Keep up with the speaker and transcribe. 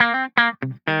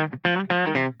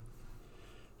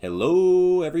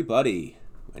Hello, everybody.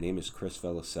 My name is Chris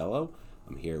Velicello.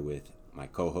 I'm here with my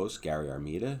co-host, Gary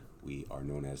Armida. We are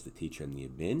known as the teacher and the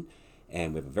admin.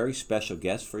 And we have a very special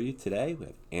guest for you today. We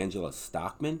have Angela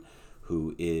Stockman,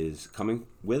 who is coming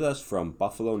with us from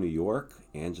Buffalo, New York.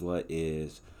 Angela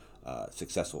is a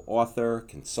successful author,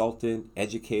 consultant,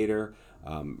 educator,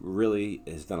 really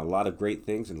has done a lot of great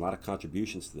things and a lot of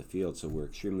contributions to the field. So we're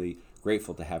extremely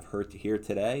grateful to have her here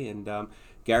today. And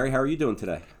Gary, how are you doing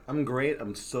today? I'm great.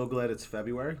 I'm so glad it's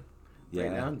February. Yeah.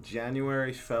 Right now,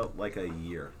 January felt like a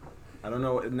year. I don't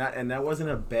know, and that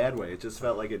wasn't a bad way. It just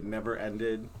felt like it never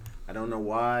ended. I don't know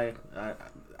why.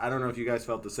 I don't know if you guys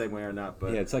felt the same way or not,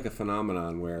 but yeah, it's like a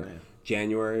phenomenon where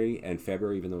January and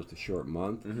February, even though it's a short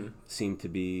month, seem to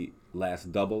be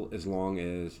last double as long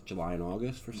as July and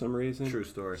August for some reason. True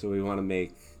story. So we want to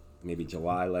make maybe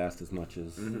July last as much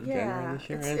as January this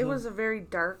year. It was a very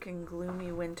dark and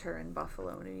gloomy winter in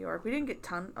Buffalo, New York. We didn't get a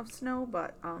ton of snow,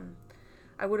 but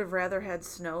I would have rather had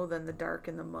snow than the dark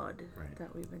and the mud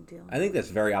that we've been dealing with. I think that's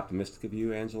very optimistic of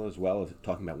you, Angela, as well, as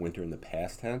talking about winter in the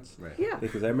past tense. Right. Yeah.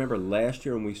 Because I remember last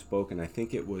year when we spoke, and I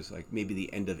think it was like maybe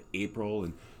the end of April,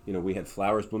 and we had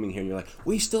flowers blooming here, and you're like,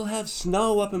 we still have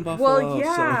snow up in Buffalo. Well,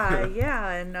 yeah,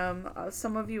 yeah, and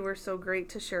some of you were so great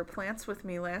to share plants with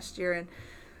me last year,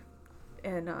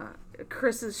 and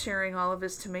Chris is sharing all of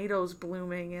his tomatoes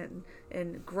blooming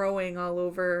and growing all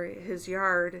over his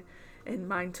yard, and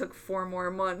mine took 4 more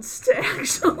months to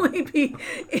actually be.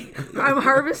 I'm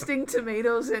harvesting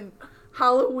tomatoes in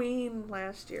Halloween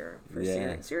last year.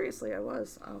 Seriously, I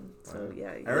was. So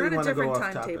yeah, you're on a different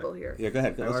timetable here. Yeah, go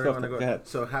ahead. Let's go ahead.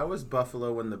 So how was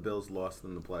Buffalo when the Bills lost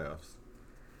in the playoffs?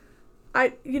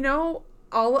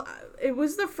 It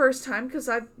was the first time, because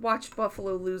I've watched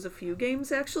Buffalo lose a few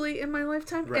games actually in my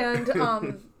lifetime, right.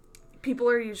 And people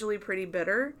are usually pretty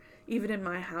bitter, even in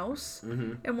my house.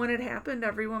 Mm-hmm. And when it happened,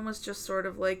 everyone was just sort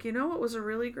of like, it was a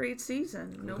really great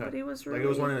season. Nobody was really, like, it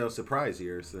was one of those surprise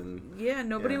years, and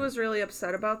nobody was really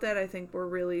upset about that. I think we're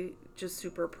really just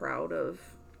super proud of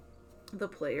the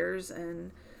players,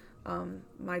 and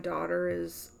my daughter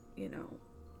is,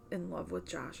 in love with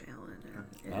Josh Allen.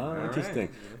 Interesting.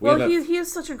 Right. Well, he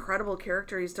has such incredible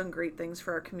character. He's done great things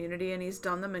for our community, and he's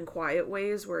done them in quiet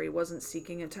ways where he wasn't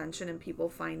seeking attention, and people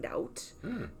find out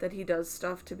that he does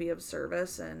stuff to be of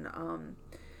service. And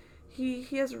he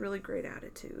has a really great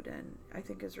attitude, and I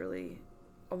think is really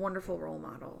a wonderful role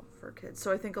model for kids.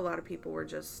 So I think a lot of people were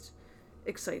just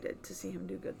excited to see him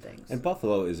do good things. And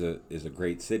Buffalo is a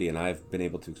great city, and I've been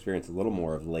able to experience a little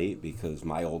more of late because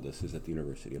my oldest is at the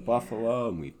University of Buffalo,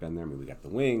 and we've been there. I mean, we got the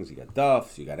Wings, you got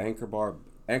Duff's, you got Anchor Bar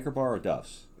or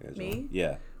Duff's? Me?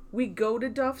 Yeah. We go to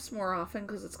Duff's more often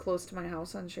because it's close to my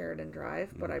house on Sheridan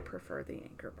Drive, but I prefer the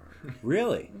Anchor Bar.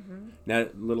 Really? Mm-hmm. Now,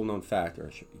 little known fact,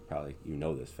 or you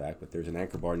know this fact, but there's an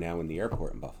Anchor Bar now in the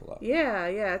airport in Buffalo. Yeah,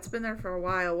 it's been there for a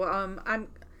while. Well,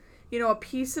 a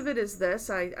piece of it is this.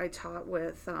 I taught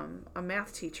with a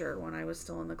math teacher when I was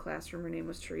still in the classroom. Her name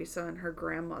was Teresa, and her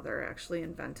grandmother actually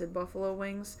invented Buffalo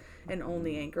Wings and owned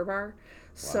the Anchor Bar.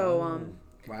 So,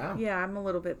 wow. Yeah, I'm a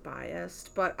little bit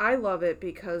biased, but I love it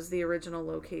because the original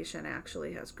location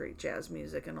actually has great jazz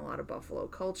music and a lot of Buffalo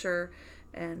culture,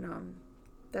 and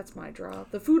that's my draw.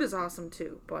 The food is awesome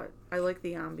too, but I like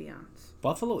the ambiance.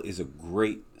 Buffalo is a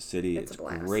great city. It's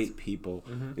great people.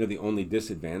 Mm-hmm. The only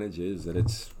disadvantage is that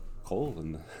it's cold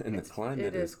in the climate.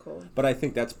 It is cold. But I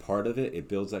think that's part of it. It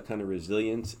builds that kind of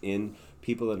resilience in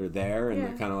people that are there, and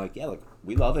they're kind of like, look,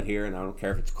 we love it here, and I don't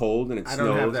care if it's cold and it snows. I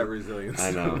don't have that resilience.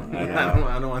 I know.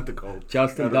 I don't want the cold.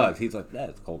 Justin does. He's like,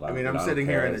 it's cold out. I'm sitting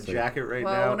here in a jacket right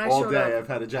now all day. I've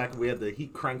had a jacket. We had the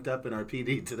heat cranked up in our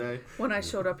PD today. When I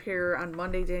showed up here on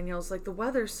Monday, Danielle's like, the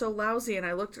weather's so lousy, and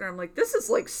I looked at her, I'm like, this is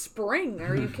like spring.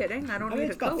 Are you kidding? I don't need a coat.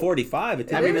 It's about 45.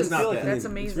 It's not bad. That's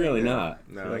amazing. It's really not.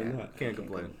 No, can't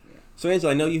complain. So,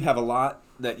 Angela, I know you have a lot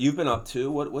that you've been up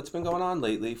to. What's been going on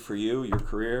lately for you, your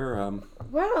career?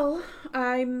 Well,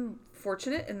 I'm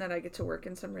fortunate in that I get to work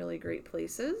in some really great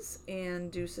places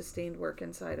and do sustained work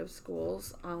inside of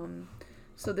schools.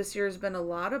 So this year has been a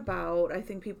lot about, I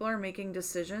think people are making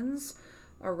decisions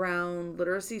around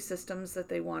literacy systems that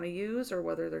they want to use or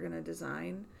whether they're going to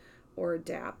design or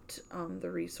adapt the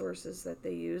resources that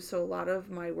they use. So a lot of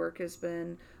my work has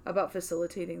been about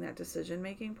facilitating that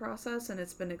decision-making process, and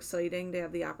it's been exciting to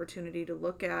have the opportunity to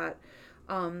look at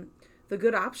the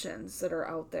good options that are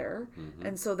out there. Mm-hmm.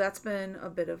 And so that's been a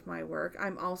bit of my work.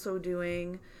 I'm also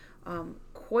doing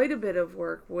quite a bit of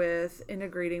work with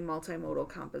integrating multimodal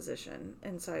composition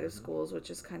inside of schools, which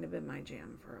has kind of been my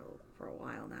jam for a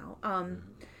while now.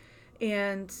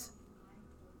 And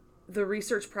the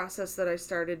research process that I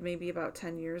started maybe about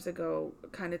 10 years ago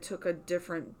kind of took a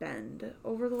different bend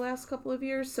over the last couple of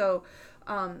years. So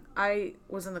I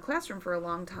was in the classroom for a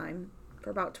long time, for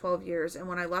about 12 years. And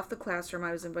when I left the classroom,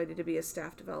 I was invited to be a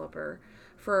staff developer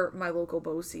for my local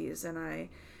BOCES. And I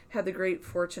had the great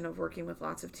fortune of working with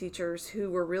lots of teachers who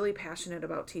were really passionate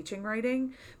about teaching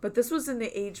writing. But this was in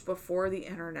the age before the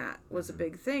internet was a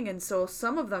big thing. And so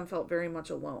some of them felt very much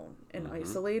alone and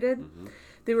isolated.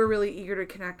 They were really eager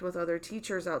to connect with other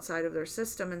teachers outside of their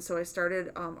system. And so I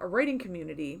started a writing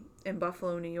community in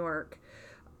Buffalo, New York,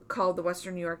 called the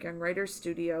Western New York Young Writers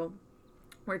Studio,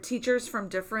 where teachers from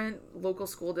different local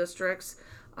school districts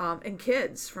and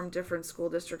kids from different school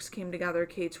districts came together,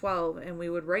 K-12, and we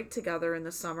would write together in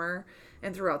the summer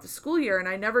and throughout the school year. And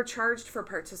I never charged for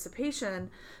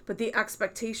participation, but the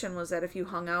expectation was that if you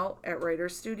hung out at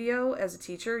Writer's Studio as a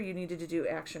teacher, you needed to do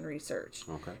action research.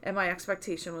 Okay. And my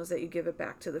expectation was that you give it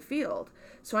back to the field.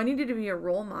 So I needed to be a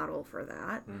role model for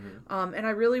that. And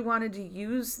I really wanted to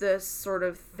use this sort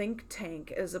of think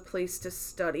tank as a place to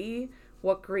study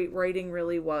what great writing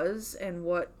really was and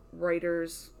what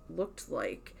writers looked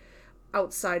like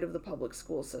outside of the public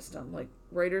school system. Like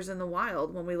writers in the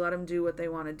wild, when we let them do what they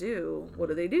want to do, what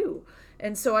do they do?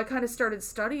 And so I kind of started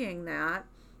studying that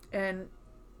and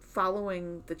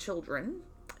following the children.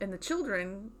 And the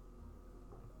children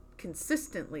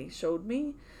consistently showed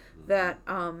me that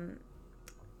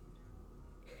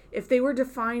if they were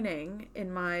defining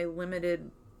in my limited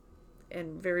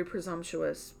and very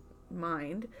presumptuous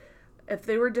mind, if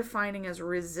they were defining as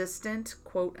resistant,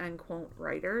 quote unquote,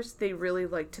 writers, they really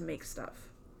like to make stuff.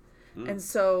 And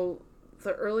so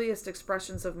the earliest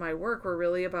expressions of my work were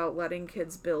really about letting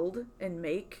kids build and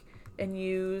make and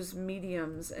use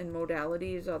mediums and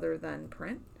modalities other than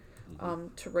print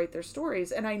to write their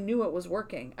stories. And I knew it was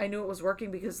working. I knew it was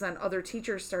working because then other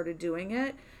teachers started doing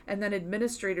it. And then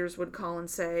administrators would call and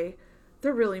say,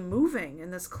 they're really moving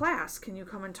in this class. Can you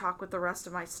come and talk with the rest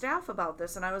of my staff about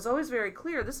this? And I was always very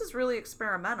clear, this is really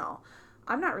experimental.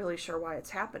 I'm not really sure why it's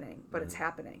happening, but it's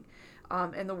happening.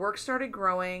 And the work started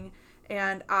growing,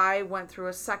 and I went through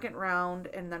a second round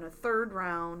and then a third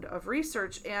round of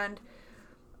research. And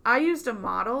I used a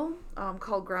model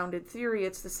called grounded theory.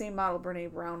 It's the same model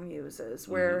Brene Brown uses,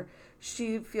 where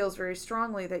she feels very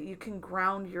strongly that you can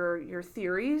ground your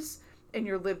theories and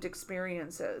your lived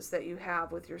experiences that you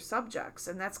have with your subjects.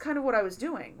 And that's kind of what I was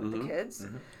doing with the kids.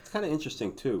 It's kind of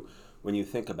interesting, too, when you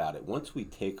think about it. Once we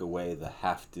take away the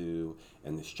have to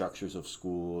and the structures of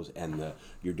schools and the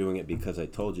you're doing it because I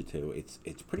told you to,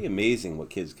 it's pretty amazing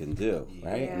what kids can do,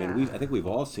 right? Yeah. I mean, I think we've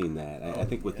all seen that. I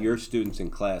think with your students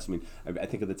in class, I mean, I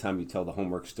think of the time you tell the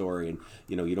homework story and,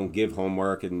 you don't give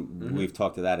homework, and we've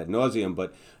talked to that ad nauseum,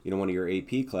 but, one of your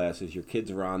AP classes, your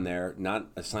kids are on there, not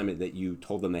assignment that you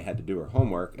told them they had to do or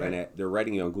homework, and they're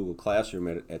writing you on Google Classroom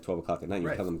at 12 o'clock at night, and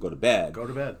you tell them to go to bed. Go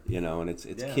to bed. And it's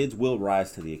kids will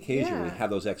rise to the occasion. We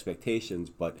have those expectations,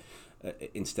 but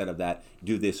instead of that,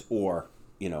 do this or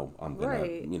I'm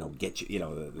gonna get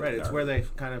you. Right. It's where they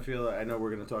kind of feel. I know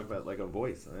we're going to talk about like a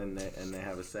voice, and they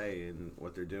have a say in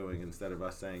what they're doing instead of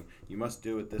us saying you must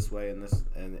do it this way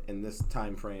in this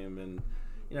time frame. And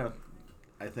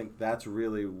I think that's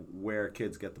really where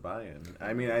kids get the buy-in.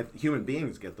 I mean, human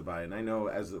beings get the buy-in. I know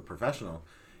as a professional,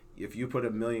 if you put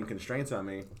 1 million constraints on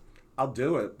me, I'll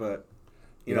do it, but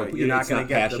you're not going to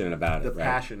get the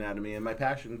passion out of me, and my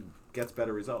passion gets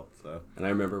better results. So. And I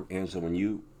remember, Angela, when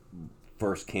you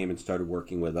first came and started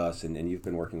working with us, and you've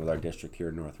been working with our district here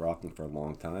in North Rockland for a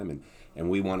long time, and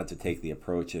we wanted to take the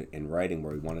approach in writing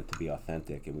where we wanted to be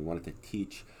authentic, and we wanted to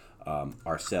teach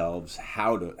ourselves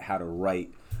how to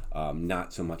write,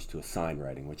 not so much to assign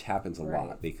writing, which happens a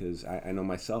lot, because I know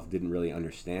myself didn't really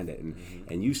understand it,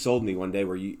 and you sold me one day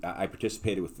where I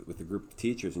participated with a group of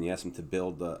teachers, and you asked them to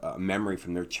build a memory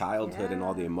from their childhood and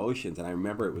all the emotions, and I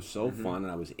remember it was so fun,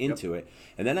 and I was into it,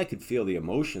 and then I could feel the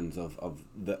emotions of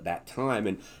that time,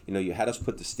 and you had us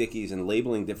put the stickies and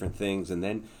labeling different things, and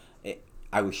then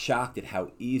I was shocked at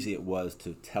how easy it was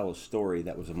to tell a story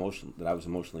that was that I was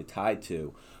emotionally tied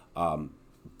to.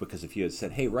 Because if you had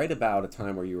said, hey, write about a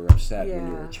time where you were upset when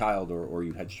you were a child or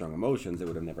you had strong emotions, it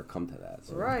would have never come to that.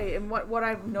 So. Right. And what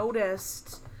I've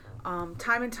noticed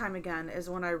time and time again is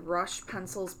when I rush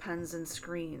pencils, pens, and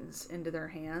screens into their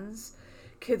hands,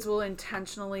 kids will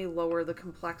intentionally lower the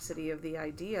complexity of the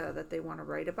idea that they want to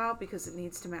write about because it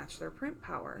needs to match their print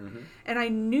power. And I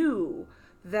knew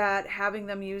that having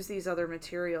them use these other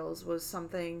materials was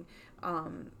something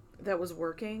that was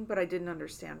working, but I didn't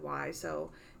understand why. So,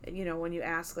 when you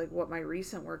ask like what my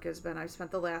recent work has been, I've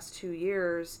spent the last 2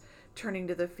 years turning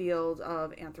to the field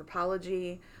of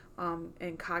anthropology,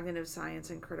 in cognitive science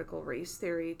and critical race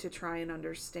theory to try and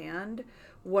understand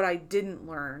what I didn't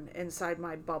learn inside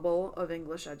my bubble of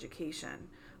English education,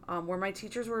 where my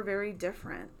teachers were very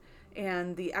different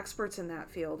and the experts in that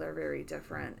field are very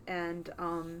different. And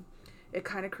it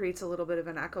kind of creates a little bit of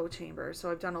an echo chamber. So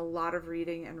I've done a lot of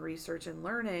reading and research and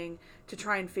learning to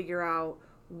try and figure out,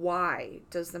 why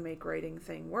does the make writing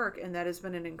thing work? And that has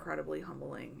been an incredibly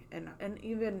humbling and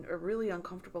even a really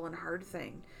uncomfortable and hard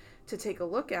thing to take a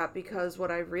look at, because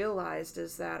what I've realized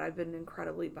is that I've been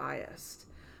incredibly biased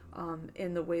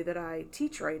in the way that I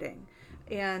teach writing.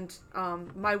 And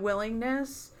my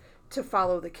willingness to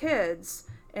follow the kids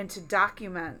and to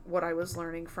document what I was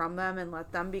learning from them and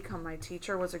let them become my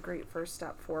teacher was a great first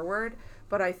step forward.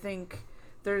 But I think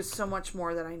there's so much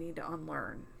more that I need to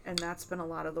unlearn, and that's been a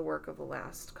lot of the work of the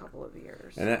last couple of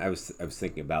years. And I was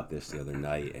thinking about this the other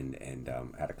night, and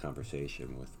had a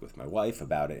conversation with my wife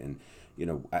about it, and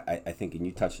I think, and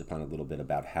you touched upon a little bit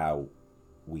about how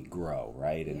we grow,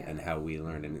 right, and how we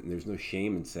learn, and there's no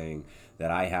shame in saying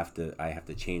that I have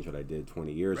to change what I did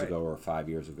 20 years ago or 5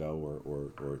 years ago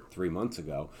or 3 months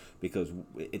ago, because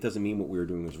it doesn't mean what we were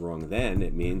doing was wrong then.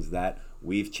 It means that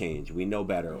we've changed, we know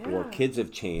better, or kids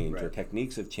have changed, or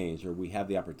techniques have changed, or we have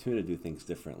the opportunity to do things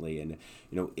differently. And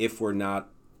if we're not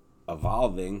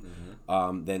evolving,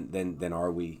 then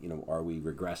are we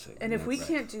regressing? And if we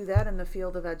can't do that in the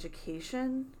field of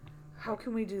education, how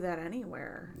can we do that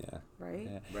anywhere? Yeah. Right?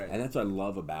 Yeah. Right. And that's what I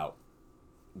love about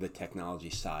the technology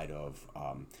side of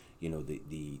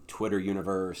the Twitter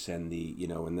universe and the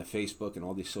and the Facebook and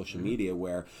all these social media,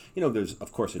 where there's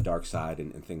of course a dark side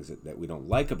and things that we don't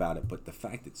like about it, but the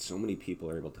fact that so many people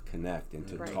are able to connect and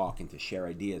to talk and to share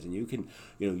ideas, and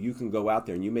you can go out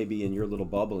there and you may be in your little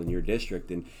bubble in your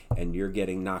district and you're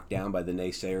getting knocked down by the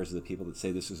naysayers of the people that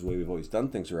say this is the way we've always done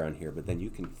things around here, but then you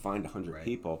can find 100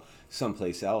 people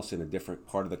someplace else in a different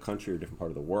part of the country or a different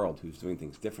part of the world who's doing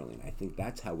things differently. And I think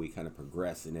that's how we kind of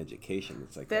progress in education.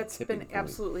 It's like that's been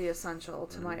absolutely essential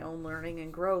to my own learning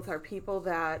and growth, are people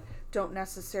that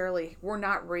were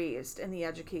not raised in the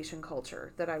education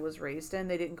culture that I was raised in.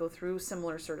 They didn't go through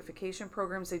similar certification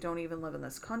programs. They don't even live in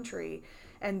this country.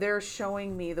 And they're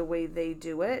showing me the way they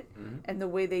do it. And the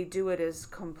way they do it is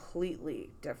completely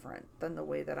different than the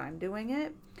way that I'm doing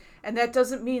it. And that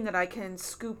doesn't mean that I can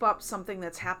scoop up something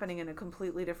that's happening in a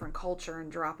completely different culture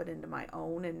and drop it into my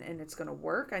own and it's going to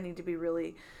work. I need to be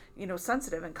really,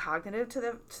 sensitive and cognitive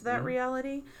to that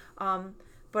reality.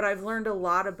 But I've learned a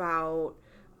lot about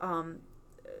the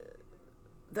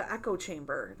echo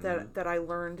chamber that I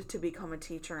learned to become a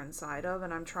teacher inside of,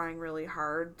 and I'm trying really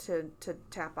hard to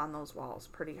tap on those walls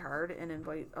pretty hard and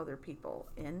invite other people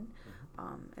in.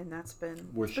 And that's been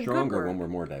stronger when we're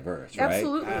more diverse, right?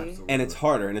 Absolutely. And it's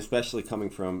harder, and especially coming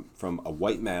from a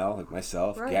white male like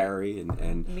myself, Gary,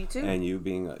 and me too, and you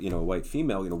being a white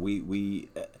female. We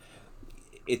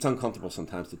it's uncomfortable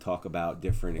sometimes to talk about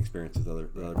different experiences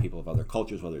with other people of other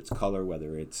cultures, whether it's color,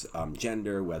 whether it's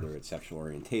gender, whether it's sexual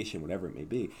orientation, whatever it may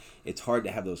be. It's hard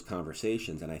to have those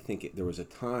conversations, and I think there was a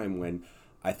time when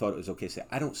I thought it was okay to say,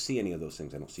 I don't see any of those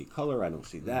things. I don't see color. I don't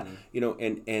see that.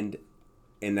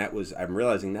 And that was, I'm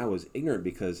realizing now, was ignorant,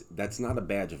 because that's not a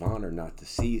badge of honor not to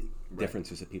see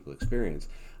differences that people experience.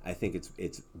 I think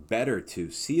it's better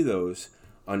to see those,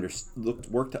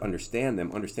 work to understand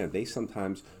them, understand they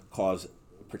sometimes cause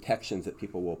protections that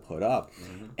people will put up,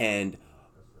 and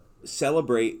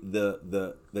celebrate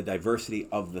the diversity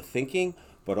of the thinking,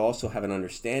 but also have an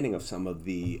understanding of some of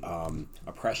the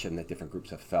oppression that different groups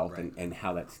have felt, and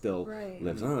how that still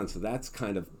lives on. So that's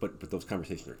kind of, but those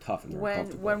conversations are tough and they're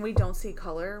uncomfortable. When we don't see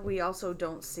color, we also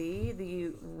don't see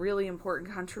the really important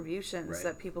contributions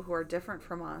that people who are different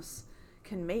from us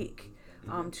can make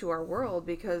to our world,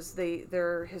 because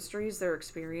their histories, their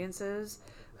experiences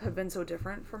have been so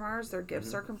different from ours. Their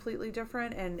gifts are completely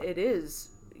different, and it is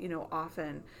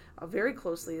often very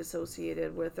closely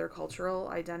associated with their cultural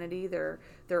identity, their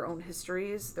own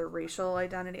histories, their racial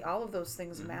identity. All of those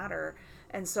things matter.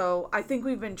 And so I think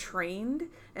we've been trained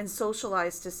and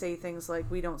socialized to say things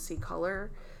like, we don't see color,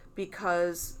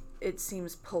 because it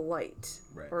seems polite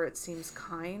or it seems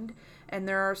kind. And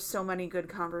there are so many good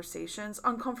conversations,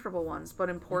 uncomfortable ones, but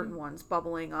important ones,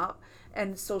 bubbling up.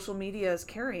 And social media is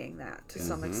carrying that to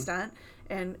some extent,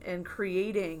 and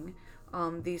creating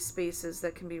these spaces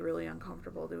that can be really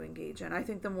uncomfortable to engage in. I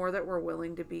think the more that we're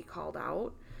willing to be called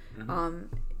out,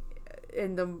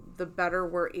 and the better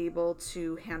we're able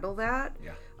to handle that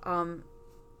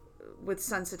with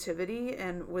sensitivity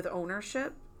and with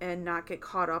ownership, and not get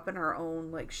caught up in our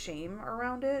own like shame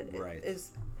around it Right. is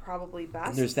probably best.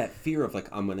 And there's that fear of like,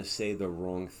 I'm going to say the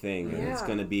wrong thing, and it's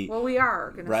going to be well, we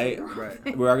are going to right. say the wrong Right.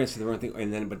 thing. We are going to say the wrong thing,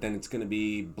 and then it's going to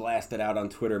be blasted out on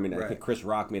Twitter. I mean, I Right. think Chris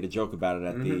Rock made a joke about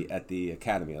it at the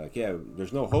Academy. Like, yeah,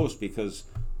 there's no host because.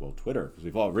 Well, Twitter, because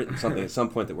we've all written something at some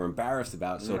point that we're embarrassed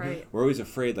about. So Right. we're always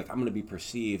afraid, like, I'm going to be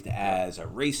perceived as a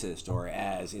racist or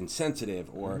as insensitive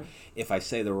or if I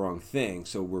say the wrong thing.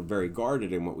 So we're very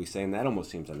guarded in what we say, and that almost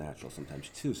seems unnatural sometimes,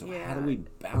 too. So how do we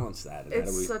balance that? And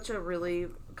It's such a really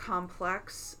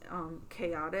complex,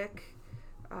 chaotic,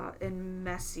 and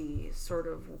messy sort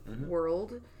of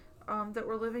world that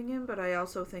we're living in, but I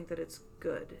also think that it's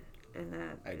good and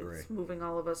that I agree. it's moving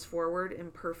all of us forward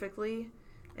imperfectly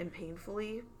and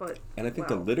painfully, but And I think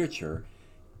the literature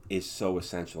is so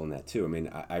essential in that too. I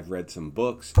mean, I've read some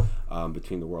books,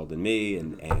 Between the World and Me,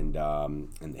 and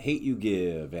The Hate You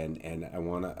Give, and I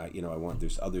want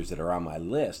there's others that are on my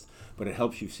list, but it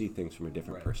helps you see things from a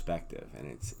different perspective,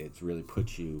 and it's really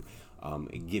puts you,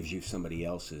 it gives you somebody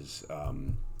else's,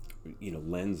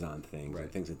 lens on things and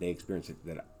things that they experience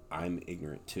that I'm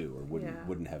ignorant to or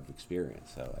wouldn't have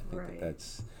experienced. So I think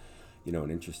that's, an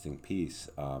interesting piece.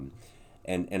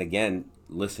 And again,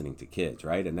 listening to kids,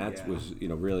 right? And that was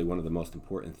really one of the most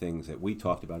important things that we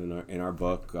talked about in our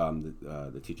book,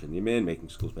 the Teacher and the Admin, Making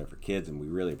Schools Better for Kids. And we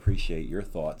really appreciate your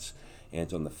thoughts,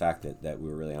 and on the fact that we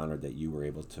were really honored that you were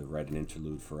able to write an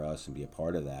interlude for us and be a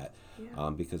part of that.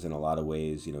 Because in a lot of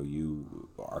ways,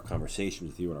 our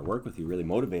conversations with you and our work with you really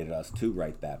motivated us to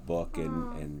write that book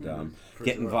and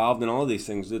get involved in all of these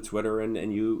things, the Twitter and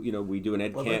we do an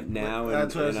Ed Camp now.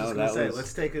 That's what I was just going to say. Was,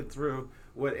 Let's take it through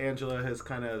what Angela has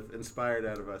kind of inspired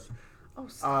out of us. Oh,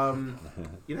 stop.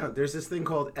 There's this thing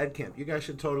called Ed Camp. You guys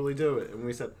should totally do it. And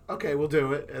we said, okay, we'll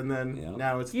do it. And then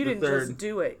now it's you the didn't third just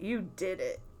do it. You did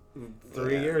it.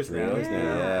 3 years now.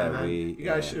 Yeah, you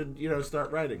guys should,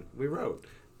 start writing. We wrote.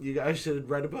 You guys should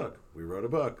write a book. We wrote a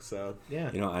book. So,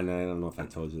 yeah. And I don't know if I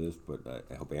told you this, but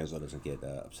I hope Angela doesn't get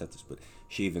upset this, but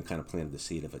she even kind of planted the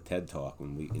seed of a TED Talk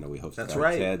when we hosted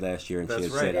TED last year, and she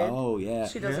had said, "Oh yeah,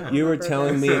 she doesn't you were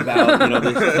telling me about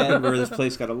this TED where this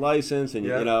place got a license, and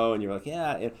and you're like,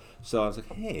 yeah." So I was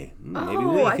like, "Hey, maybe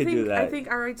we could do that." I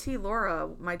think RIT Laura,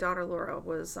 my daughter Laura,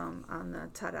 was on the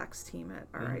TEDx team at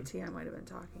RIT. I might have been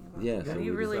talking about. Yeah, so so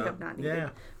you really have not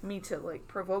needed me to like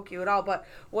provoke you at all. But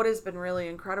what has been really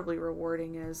incredibly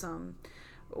rewarding is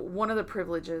one of the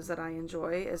privileges that I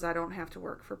enjoy is I don't have to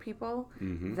work for people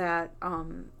that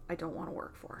I don't want to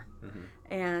work for.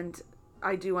 And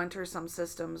I do enter some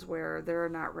systems where they're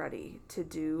not ready to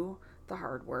do the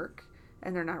hard work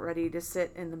and they're not ready to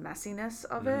sit in the messiness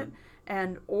of it,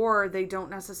 and or they don't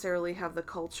necessarily have the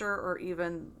culture or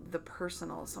even the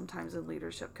personal, sometimes in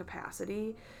leadership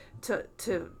capacity, to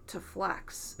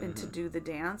flex and to do the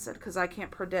dance, because I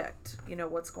can't predict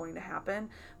what's going to happen,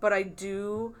 but I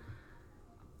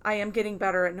am getting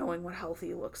better at knowing what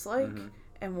healthy looks like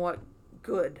and what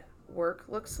good work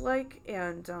looks like,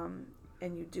 and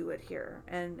you do it here.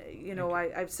 And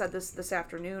I've said this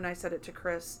afternoon. I said it to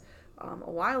Chris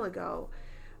a while ago.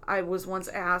 I was once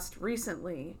asked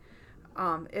recently,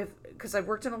 because I've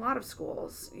worked in a lot of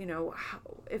schools,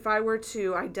 if I were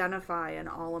to identify an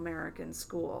all-American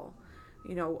school,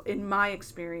 in my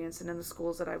experience and in the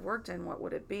schools that I've worked in, what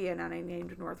would it be? And I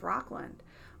named North Rockland,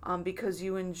 because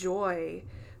you enjoy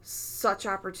such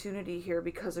opportunity here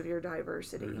because of your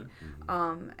diversity,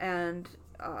 and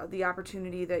the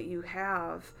opportunity that you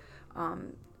have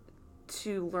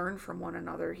to learn from one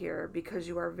another here, because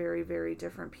you are very, very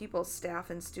different people, staff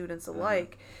and students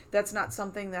alike. That's not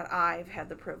something that I've had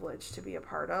the privilege to be a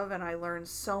part of, and I learn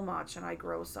so much and I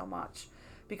grow so much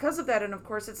because of that. And of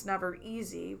course it's never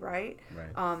easy, right?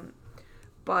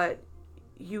 But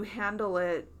you handle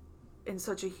it in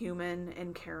such a human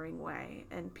and caring way,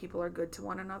 and people are good to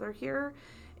one another here,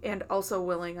 and also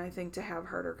willing, I think, to have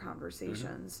harder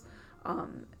conversations.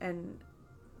 And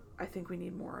I think we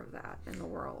need more of that in the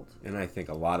world. And I think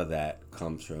a lot of that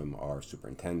comes from our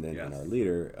superintendent and our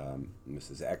leader,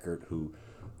 Mrs. Eckert, who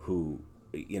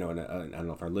and I don't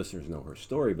know if our listeners know her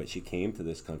story, but she came to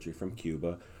this country from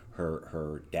Cuba.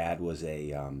 Her dad was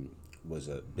a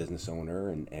business owner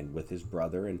and with his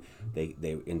brother, and they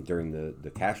during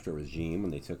the Castro regime when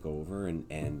they took over,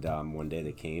 and one day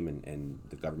they came and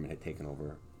the government had taken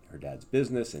over her dad's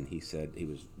business, and he said he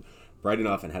was bright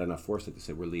enough and had enough foresight to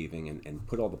say we're leaving, and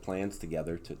put all the plans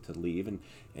together to leave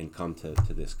and come to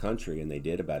this country. And they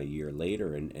did about a year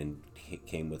later, and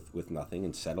came with nothing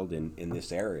and settled in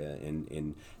this area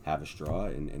in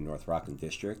Haverstraw in North Rockland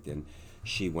District. And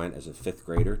she went as a 5th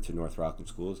grader to North Rockland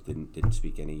Schools, didn't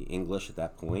speak any English at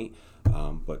that point,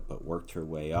 but worked her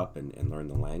way up and learned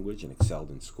the language and excelled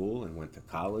in school, and went to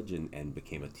college and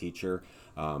became a teacher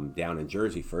down in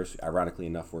Jersey first. Ironically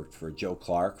enough, worked for Joe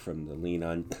Clark from the Lean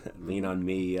on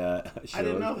Me show. I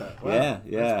didn't know that. Wow. Yeah.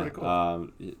 That's pretty cool.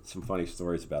 Some funny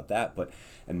stories about that.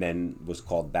 And then was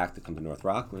called back to come to North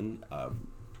Rockland,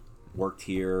 worked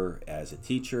here as a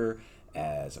teacher,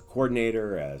 as a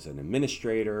coordinator, as an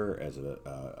administrator, as a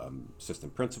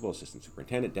assistant principal, assistant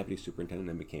superintendent, deputy superintendent,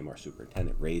 and then became our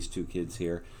superintendent. Raised 2 kids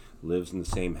here, lives in the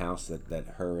same house that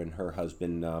her and her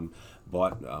husband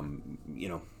bought,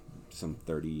 some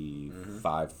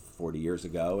 35, 40 years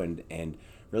ago, and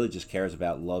really just cares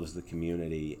about, loves the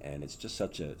community, and it's just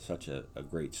such a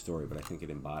great story. But I think it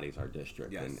embodies our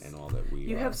district. Yes. and all that we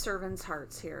You are. have servants'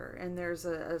 hearts here, and there's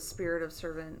a spirit of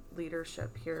servant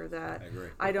leadership here that I agree.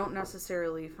 I don't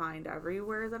necessarily find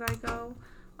everywhere that I go,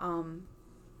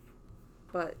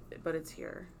 but it's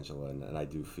here. Angela, and I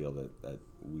do feel that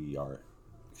we are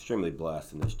extremely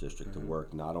blessed in this district to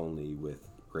work not only with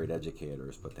great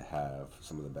educators, but to have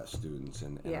some of the best students,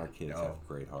 and Yeah. our kids have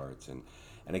great hearts.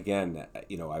 And again,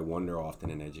 I wonder often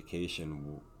in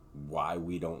education why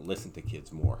we don't listen to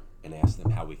kids more and ask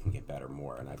them how we can get better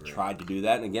more. And I've tried to do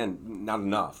that, and again, not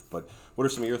enough. But what are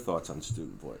some of your thoughts on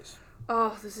student voice?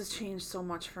 Oh, this has changed so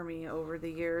much for me over the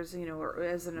years,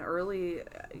 as an early,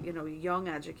 young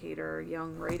educator,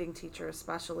 young writing teacher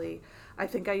especially. I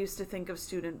think I used to think of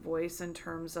student voice in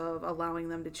terms of allowing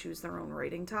them to choose their own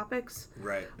writing topics.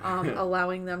 Right.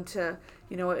 Allowing them to,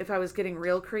 if I was getting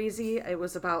real crazy, it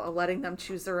was about letting them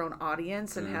choose their own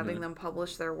audience and having them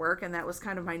publish their work. And that was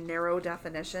kind of my narrow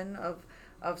definition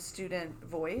of student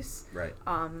voice. Right.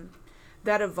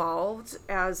 That evolved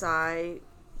as I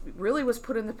really was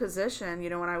put in the position,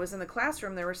 when I was in the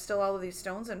classroom, there were still all of these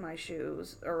stones in my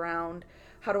shoes around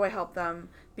how do I help them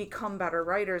become better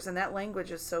writers? And that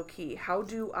language is so key. How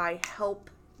do I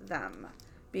help them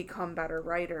become better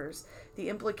writers? The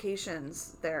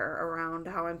implications there around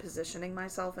how I'm positioning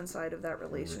myself inside of that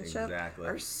relationship Exactly.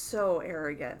 are so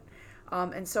arrogant.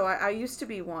 And so I used to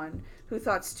be one who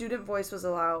thought student voice was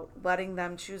about letting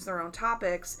them choose their own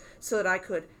topics so that I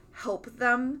could help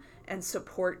them and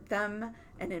support them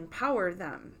and empower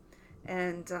them.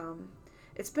 And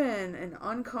it's been an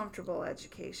uncomfortable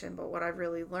education, but what I've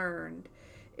really learned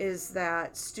is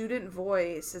that student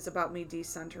voice is about me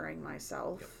decentering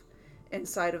myself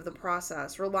inside of the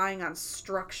process, relying on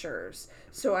structures.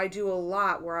 So I do a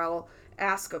lot where I'll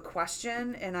ask a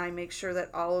question and I make sure that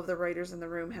all of the writers in the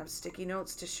room have sticky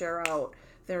notes to share out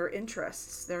their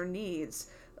interests, their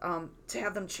needs, to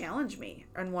have them challenge me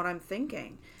and what I'm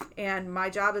thinking. And my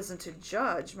job isn't to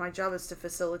judge, my job is to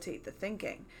facilitate the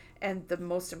thinking. And the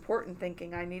most important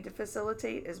thinking I need to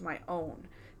facilitate is my own.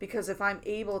 Because if I'm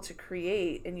able to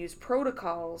create and use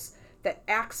protocols that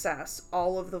access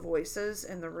all of the voices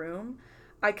in the room,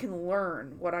 I can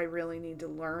learn what I really need to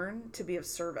learn to be of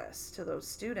service to those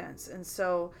students. And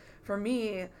so for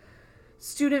me,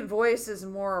 student voice is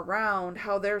more around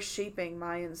how they're shaping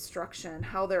my instruction,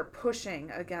 how they're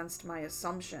pushing against my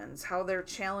assumptions, how they're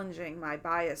challenging my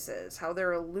biases, how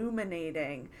they're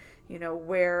illuminating,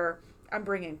 where I'm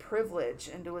bringing privilege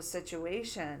into a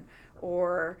situation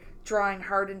or drawing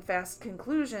hard and fast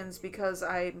conclusions because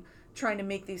I'm trying to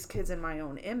make these kids in my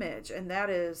own image. And that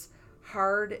is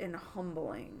hard and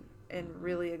humbling and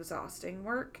really exhausting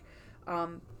work.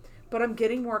 But I'm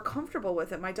getting more comfortable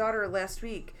with it. My daughter last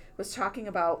week was talking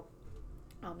about,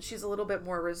 she's a little bit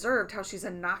more reserved, how she's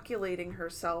inoculating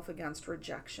herself against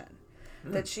rejection.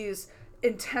 That she's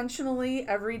intentionally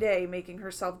every day making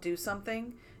herself do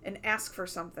something and ask for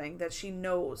something that she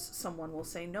knows someone will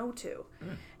say no to.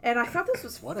 And I thought this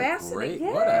was fascinating.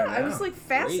 I was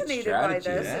fascinated by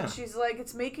this. Yeah. And she's like,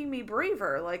 it's making me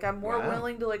braver. Like I'm more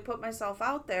willing to put myself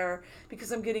out there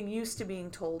because I'm getting used to being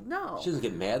told no. She doesn't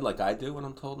get mad like I do when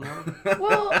I'm told no.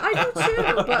 Well, I do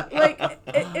too,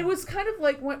 but it was kind of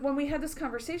like when we had this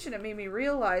conversation, it made me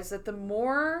realize that the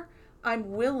more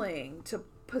I'm willing to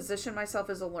position myself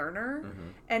as a learner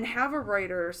and have a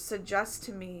writer suggest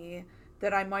to me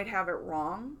that I might have it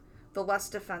wrong, the less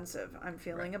defensive I'm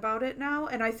feeling about it now.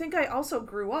 And I think I also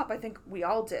grew up, I think we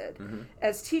all did.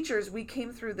 As teachers, we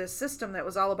came through this system that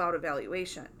was all about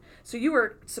evaluation. So you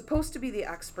were supposed to be the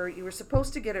expert, you were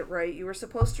supposed to get it right, you were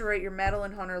supposed to write your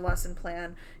Madeline Hunter lesson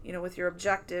plan, with your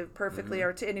objective perfectly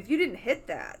and if you didn't hit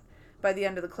that, by the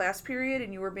end of the class period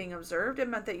and you were being observed, it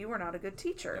meant that you were not a good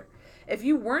teacher. If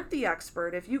you weren't the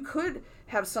expert, if you could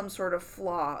have some sort of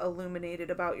flaw illuminated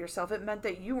about yourself, it meant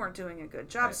that you weren't doing a good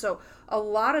job. Right. So a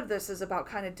lot of this is about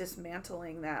kind of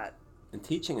dismantling that. And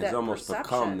teaching has that almost perception.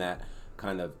 become that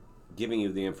kind of giving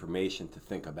you the information to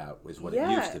think about is what it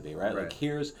Yeah. used to be, right? Right. Like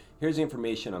here's the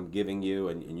information I'm giving you,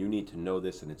 and you need to know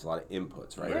this, and it's a lot of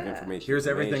inputs, right? Of Yeah. information. Here's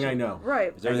everything I know.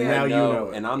 Right. Here's everything Now I you know, know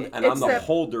it. and I'm It's the that-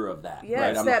 holder of that, Yeah, right?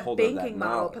 it's I'm the that holder of banking that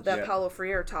model knowledge. that Yeah. Paulo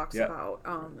Freire talks Yeah. about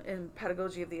in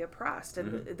Pedagogy of the Oppressed.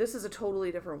 And this is a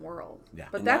totally different world. Yeah.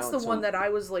 But And that's now the it's one all- that I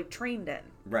was like trained in.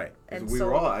 Right. 'Cause And we so-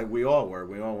 were all we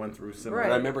all went through similar. Right.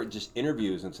 And I remember just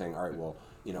interviews and saying, all right, well,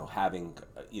 having,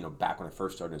 back when I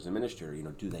first started as administrator,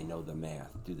 do they know the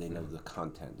math? Do they know the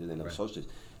content? Do they know the social studies?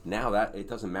 Now that it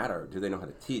doesn't matter. Do they know how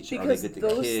to teach? Because Are they good to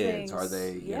those kids? things, Are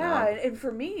they, yeah, and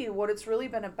for me, what it's really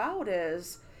been about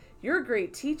is you're a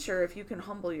great teacher if you can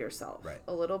humble yourself Right.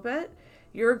 a little bit.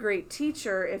 You're a great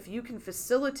teacher if you can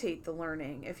facilitate the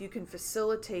learning, if you can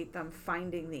facilitate them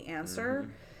finding the answer.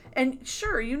 And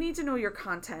sure, you need to know your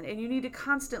content and you need to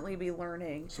constantly be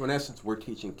learning. So in essence, we're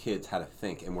teaching kids how to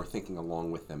think, and we're thinking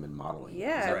along with them and modeling. Yeah,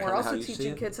 Is that and right. we're kinda how also you see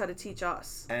teaching it? kids how to teach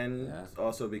us. And Yeah.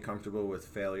 also be comfortable with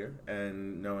failure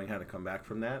and knowing how to come back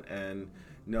from that, and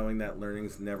knowing that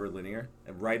learning's never linear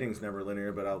and writing's never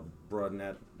linear, but I'll broaden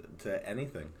that to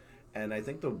anything. And I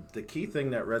think the key thing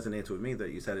that resonates with me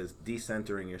that you said is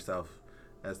decentering yourself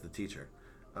as the teacher.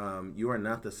 You are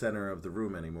not the center of the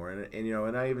room anymore,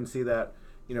 and I even see that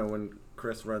when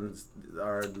Chris runs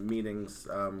our meetings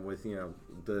with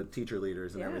the teacher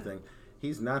leaders and Yeah. everything.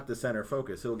 He's not the center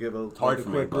focus. He'll give a hard for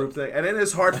me, quick group but- thing, and it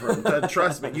is hard for him.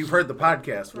 Trust me, you've heard the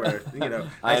podcast where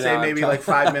I I say know, maybe I'm like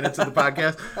 5 minutes of the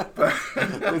podcast, but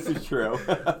This is true.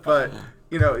 but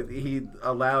he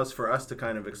allows for us to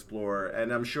kind of explore,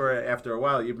 and I'm sure after a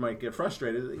while you might get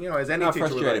frustrated. As any Not teacher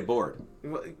would, frustrated, like, bored.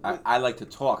 well, I like to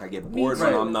talk. I get bored too.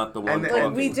 when I'm not the one And- talking.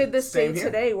 Like we did this day Same here.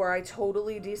 today where I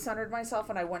totally decentered myself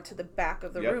and I went to the back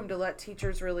of the Yep. room to let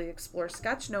teachers really explore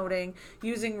sketchnoting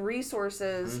using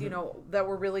resources, that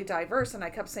were really diverse. And I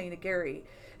kept saying to Gary,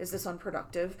 "Is this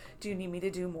unproductive? Do you need me to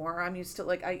do more?" I'm used to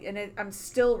I'm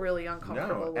still really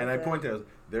uncomfortable No, with and I it. point out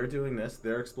they're doing this,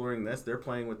 they're exploring this, they're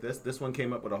playing with this. This one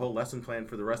came up with a whole lesson plan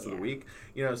for the rest of the Yeah. week.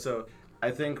 So I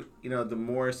think the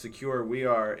more secure we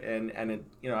are, and it,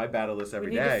 I battle this We every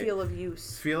need day. to feel of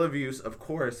use. Feel of use, of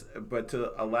course, but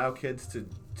to allow kids to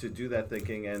do that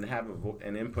thinking and have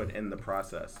an input in the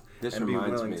process. This and be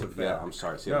reminds willing me. to fail. I'm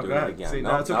sorry. See, No, I'm go doing it ahead. again. See,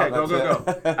 no, it's okay. Go,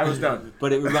 that's it. I was done.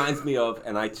 But it reminds me of,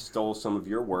 and I stole some of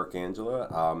your work, Angela.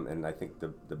 And I think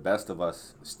the best of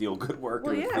us steal good work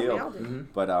Well, in the yeah, we field. all do.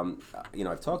 But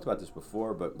I've talked about this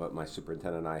before. But my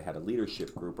superintendent and I had a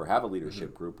leadership group, or have a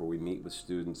leadership group, where we meet with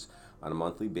students on a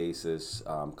monthly basis.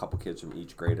 A couple kids from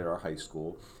each grade at our high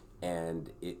school.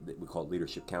 And we call it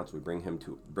Leadership Council. We bring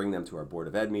them to our Board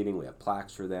of Ed meeting. We have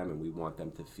plaques for them, and we want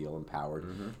them to feel empowered.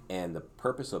 And the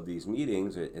purpose of these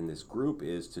meetings in this group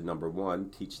is to, number one,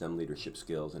 teach them leadership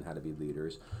skills and how to be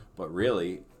leaders. But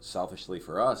really, selfishly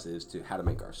for us, is to how to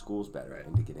make our schools better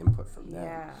and to get input from them.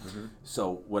 Yeah.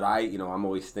 So what I'm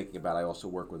always thinking about, I also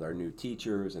work with our new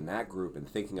teachers in that group and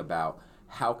thinking about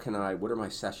what are my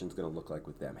sessions going to look like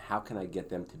with them? How can I get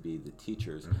them to be the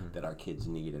teachers that our kids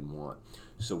need and want?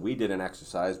 So we did an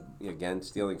exercise, again,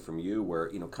 stealing from you, where,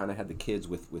 kind of had the kids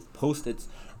with Post-its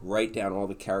write down all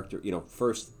the character,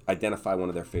 first identify one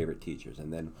of their favorite teachers,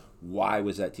 and then why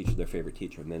was that teacher their favorite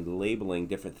teacher, and then labeling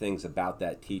different things about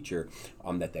that teacher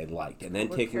that they liked, and then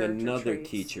What taking character another traits?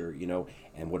 teacher,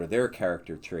 and what are their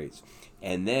character traits.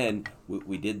 And then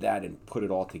we did that and put it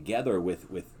all together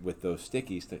with those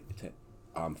stickies to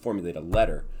formulate a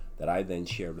letter that I then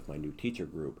shared with my new teacher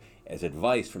group as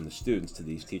advice from the students to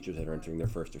these teachers that are entering their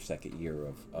first or second year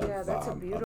of Yeah, that's a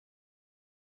beautiful.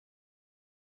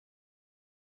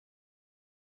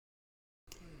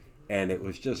 and it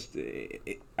was just,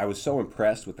 I was so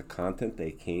impressed with the content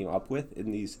they came up with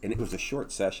in these, and it was a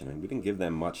short session, and we didn't give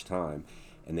them much time,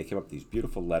 and they came up with these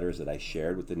beautiful letters that I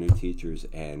shared with the new teachers,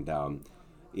 and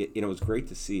it was great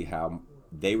to see how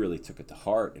they really took it to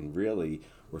heart and really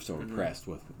were so impressed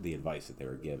with the advice that they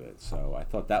were given. So I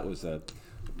thought that was a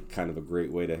kind of a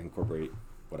great way to incorporate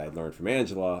what I learned from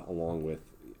Angela along with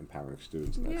empowering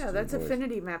students. and that Yeah, student that's voice.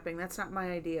 affinity mapping. That's not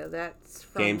my idea. That's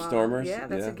from Game stormers? Yeah,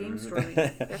 that's Yeah. a game storming.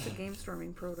 That's a game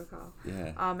storming protocol.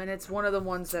 Yeah. And it's one of the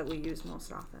ones that we use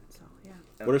most often. So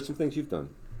yeah. What are some things you've done?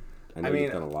 I know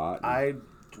you've done a lot. I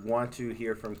want to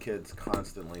hear from kids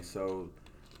constantly. So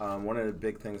one of the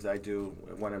big things I do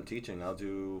when I'm teaching, I'll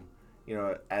do,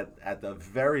 at the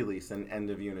very least, an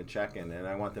end of unit check-in, and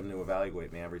I want them to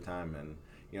evaluate me every time. And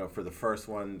for the first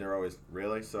one, they're always,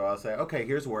 really? So I'll say, okay,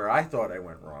 here's where I thought I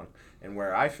went wrong and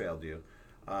where I failed you.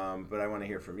 But I want to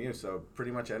hear from you. So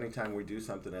pretty much anytime we do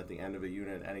something at the end of a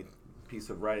unit, any piece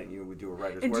of writing, we do a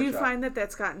writer's workshop. And do you find that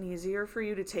that's gotten easier for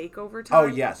you to take over Oh,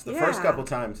 time? yes. The first couple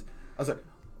times, I was like,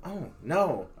 oh,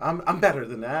 no, I'm better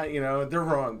than that. They're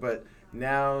wrong. But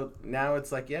now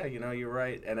it's like, yeah, you're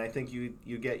right. And I think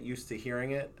you get used to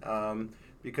hearing it.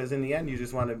 Because in the end, you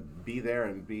just want to be there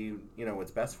and be, what's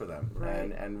best for them,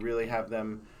 right. and really have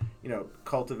them,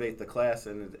 cultivate the class.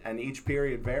 And each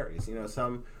period varies.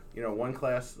 Some, one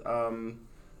class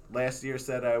last year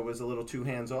said I was a little too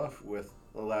hands off with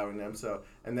allowing them. So,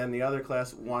 and then the other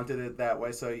class wanted it that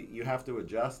way. So you have to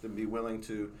adjust and be willing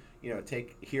to,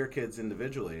 hear kids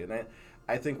individually. And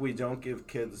I think we don't give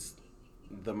kids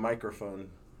the microphone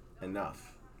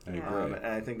enough. I agree. And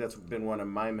I think that's been one of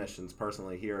my missions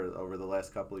personally here over the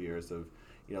last couple of years of,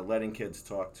 letting kids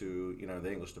talk to,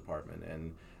 the English department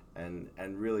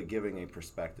and really giving a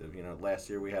perspective. Last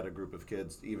year we had a group of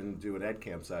kids even do an ed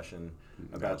camp session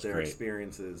about their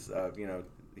experiences of,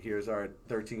 here's our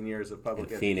 13 years of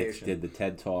public education. Phoenix did the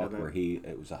TED Talk where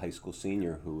it was a high school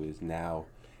senior who is now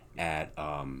at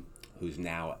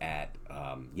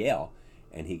Yale.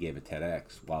 And he gave a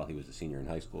TEDx while he was a senior in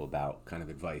high school about kind of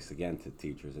advice, again, to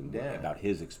teachers and about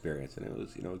his experience. And it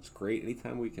was, it's great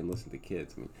anytime we can listen to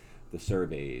kids. I mean, the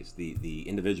surveys, the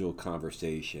individual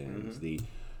conversations, the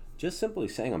just simply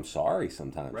saying I'm sorry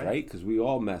sometimes, right? Because we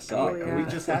all mess up. And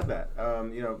we just had that.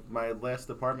 My last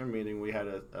department meeting, we had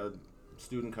a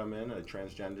student come in, a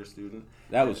transgender student.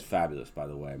 That was fabulous, by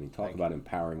the way. I mean, talk about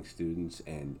empowering students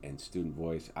and student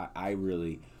voice.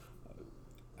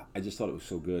 I just thought it was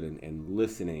so good, and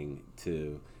listening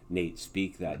to Nate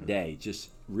speak that day just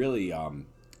really, I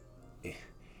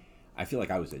feel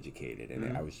like I was educated,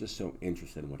 and I was just so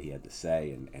interested in what he had to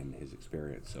say and his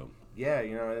experience. So yeah,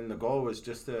 and the goal was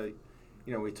just to,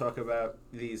 we talk about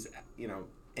these,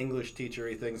 English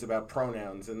teachery things about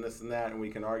pronouns and this and that, and we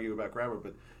can argue about grammar,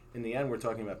 but in the end, we're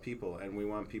talking about people, and we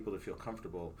want people to feel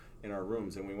comfortable in our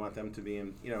rooms, and we want them to be,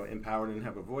 empowered and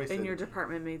have a voice. And your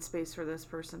department made space for this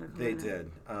person to come in. They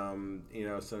did.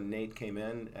 So Nate came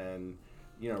in and,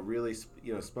 really,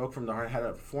 spoke from the heart. Had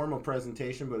a formal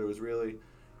presentation, but it was really,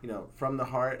 from the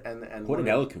heart. And what an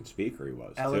eloquent speaker he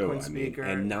was. Eloquent speaker,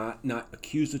 and not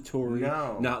accusatory.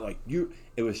 No, not like you.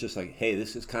 It was just like, hey,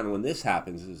 this is kind of when this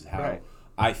happens. This is how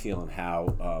I feel and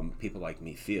how people like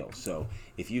me feel. So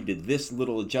if you did this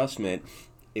little adjustment,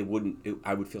 I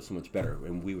would feel so much better,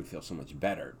 and we would feel so much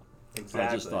better. Exactly.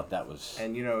 I just thought that was...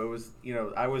 And, it was,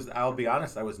 I'll be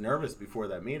honest, I was nervous before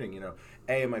that meeting,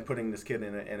 A, am I putting this kid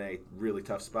in a really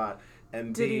tough spot?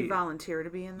 And Did B, he volunteer to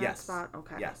be in that spot?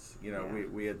 Okay. Yes.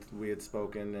 We had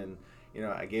spoken, and,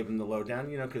 I gave him the lowdown,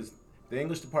 because the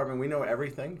English department, we know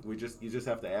everything. You just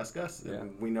have to ask us,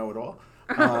 and we know it all.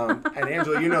 And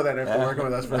Angela, you know that after working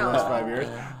with us for the last 5 years.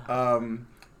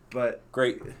 But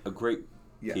a great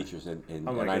teachers, and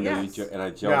I know you and I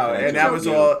joked. No, and that was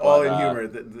all in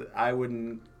humor. I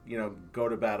wouldn't, go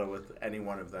to battle with any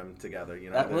one of them together.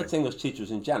 That's English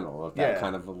teachers in general, that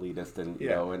kind of elitist, and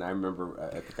and I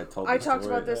remember I think I told. I talked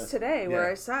about this today,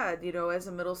 where I said, as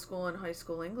a middle school and high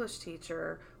school English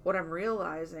teacher, what I'm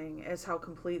realizing is how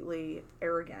completely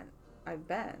arrogant I've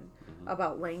been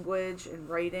about language and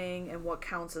writing and what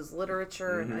counts as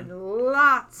literature and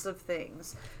lots of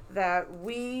things that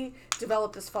we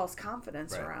develop this false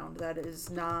confidence around that is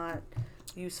not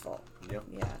useful. Yep.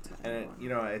 Yeah.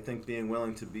 And I think being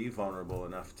willing to be vulnerable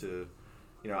enough to,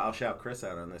 I'll shout Chris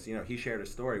out on this. He shared a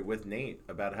story with Nate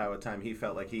about how a time he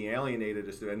felt like he alienated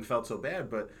a student and felt so bad,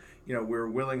 but we're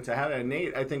willing to have it. And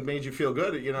Nate, I think, made you feel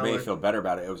good. Made me feel better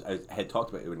about it. I had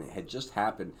talked about it when it had just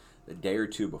happened a day or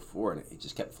two before, and it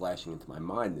just kept flashing into my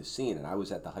mind, this scene. And I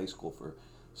was at the high school for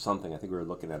something. I think we were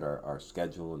looking at our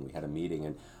schedule, and we had a meeting,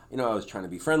 and I was trying to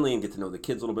be friendly and get to know the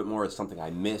kids a little bit more. It's something I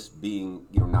miss, being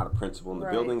not a principal in the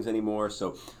buildings anymore.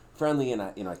 So friendly, and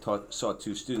I saw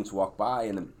two students walk by,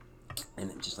 and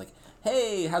just like,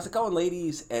 hey, how's it going,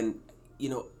 ladies? And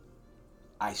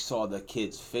I saw the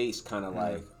kid's face kind of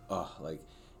like,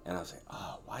 and I was like,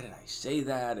 oh, why did I say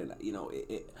that? And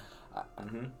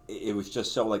it was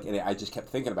just so and I just kept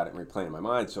thinking about it and replaying in my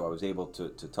mind. So I was able to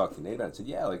talk to Nate about it and said,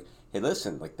 yeah, hey,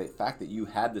 listen, the fact that you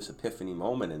had this epiphany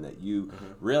moment and that you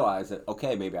realized that,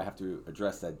 okay, maybe I have to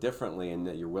address that differently, and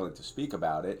that you're willing to speak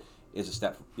about it is a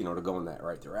step, to go in that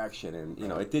right direction. And,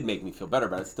 it did make me feel better,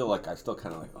 but it's still I still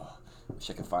kind of oh, I wish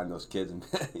I could find those kids and,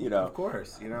 Of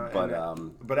course,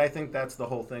 but I think that's the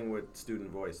whole thing with student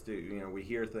voice too. We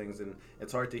hear things, and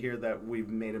it's hard to hear that we've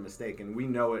made a mistake, and we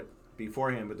know it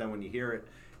beforehand, but then when you hear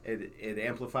it, it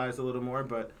amplifies a little more.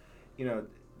 But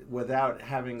without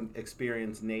having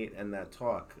experienced Nate and that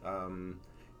talk,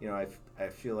 I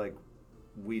feel like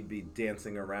we'd be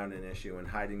dancing around an issue and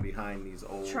hiding behind these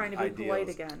old trying to be ideals, polite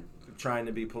again. trying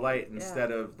to be polite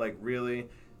instead of like really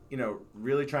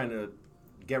trying to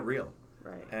get real.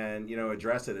 Right. And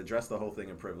address the whole thing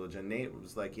of privilege. And Nate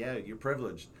was like, yeah, you're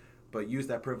privileged, but use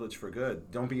that privilege for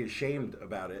good. Don't be ashamed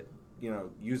about it.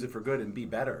 Use it for good and be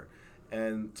better.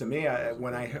 And to me,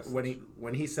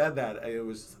 when he said that, it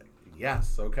was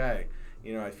yes, okay.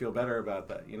 I feel better about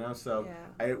that. So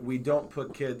we don't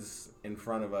put kids in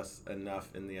front of us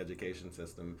enough in the education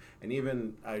system. And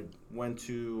even I went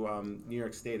to New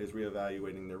York State is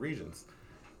reevaluating their regents.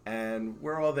 And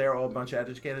we're all there, all a bunch of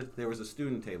educated. There was a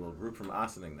student table, a group from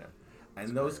Ossining there.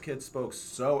 And those kids spoke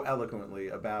so eloquently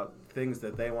about things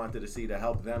that they wanted to see to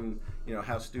help them,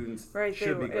 how students should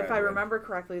be graduating. If I remember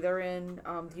correctly, they're in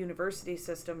the university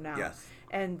system now. Yes.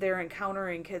 And they're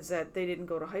encountering kids that they didn't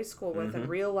go to high school with and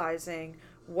realizing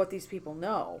what these people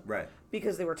know. Right.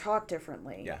 Because they were taught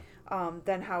differently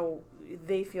than how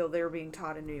they feel they're being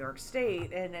taught in New York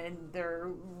State. And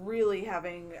they're really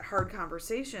having hard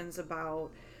conversations about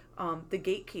the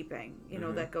gatekeeping,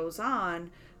 that goes on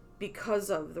because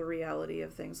of the reality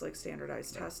of things like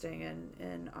standardized testing.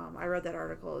 And I read that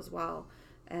article as well.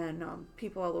 And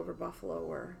people all over Buffalo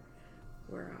were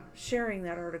sharing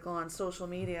that article on social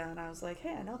media. And I was like,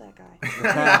 hey, I know that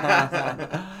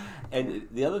guy. And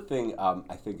the other thing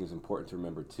I think is important to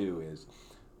remember, too, is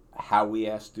how we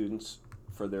ask students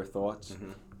for their thoughts.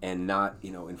 And not,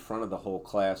 in front of the whole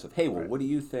class of, hey, well, what do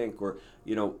you think? Or,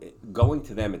 going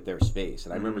to them at their space.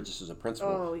 And I remember just as a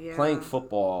principal, playing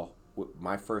football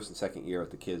my first and second year with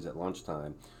the kids at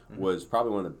lunchtime was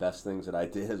probably one of the best things that I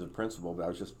did as a principal. But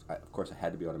of course, I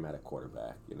had to be automatic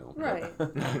quarterback, Right.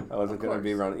 I wasn't going to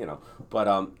be running,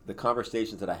 But the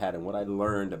conversations that I had and what I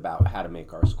learned about how to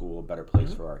make our school a better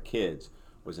place for our kids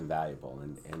was invaluable.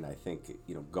 And I think,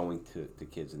 going to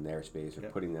kids in their space or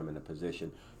putting them in a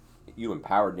position. You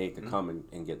empowered Nate to come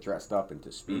and get dressed up and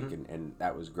to speak, and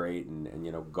that was great. And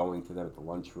going to them at the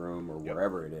lunchroom or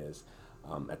wherever it is,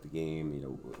 at the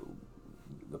game,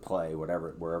 the play,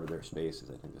 wherever their space is,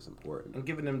 I think is important. And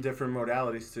giving them different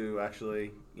modalities to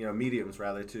actually, mediums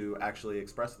rather, to actually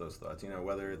express those thoughts.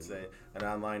 Whether it's an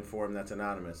online forum that's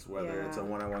anonymous, whether it's a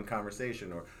one-on-one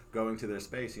conversation, or going to their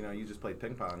space. You just played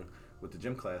ping pong with the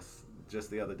gym class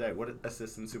just the other day. What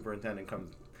assistant superintendent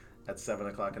comes at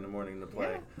 7:00 in the morning to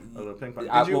play a little ping pong?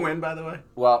 Did you win, by the way?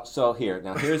 Well, so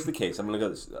here's the case. I'm going to go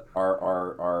this.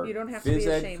 Our you don't have to be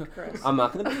ashamed, Chris. I'm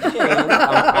not going to be ashamed.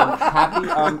 I'm happy.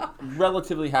 I'm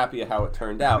relatively happy at how it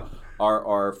turned out.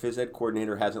 Our phys ed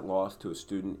coordinator hasn't lost to a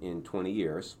student in 20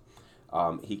 years.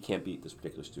 He can't beat this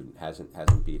particular student.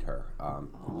 Hasn't beat her.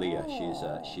 Leah.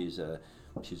 She's a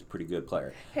pretty good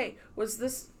player. Hey, was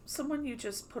this someone you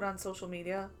just put on social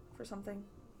media for something?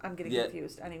 I'm getting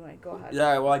confused. Anyway, go ahead.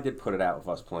 Yeah, well, I did put it out with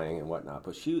us playing and whatnot,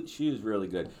 but she was really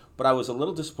good. But I was a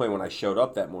little disappointed when I showed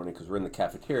up that morning because we're in the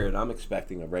cafeteria and I'm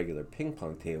expecting a regular ping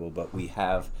pong table, but we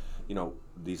have,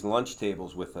 these lunch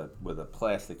tables with a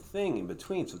plastic thing in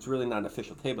between, so it's really not an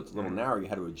official table. It's a little narrow. You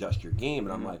had to adjust your game,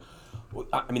 and I'm like,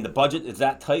 I mean, the budget is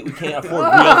that tight. We can't afford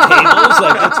real tables.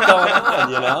 Like, what's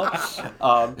going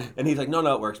on? And he's like, no,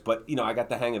 it works. But I got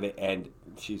the hang of it, and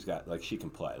she's got she can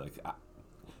play.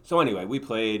 So anyway, we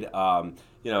played, now,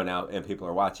 and people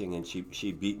are watching, and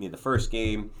she beat me the first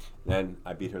game, then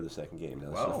I beat her the second game.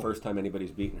 Now, this is the first time anybody's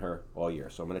beaten her all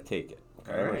year, so I'm going to take it.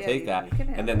 Okay, I'm going to take that.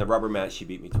 And then the rubber match, she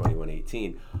beat me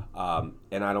 21-18.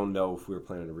 And I don't know if we were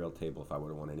playing at a real table if I would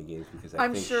have won any games, because I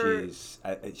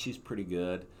think she's pretty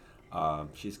good.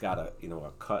 She's got a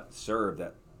cut serve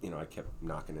that, I kept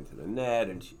knocking into the net,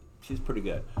 and she's pretty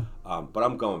good. But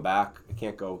I'm going back. I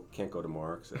can't go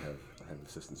tomorrow because I have an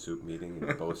assistant soup meeting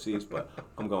in BOCES, but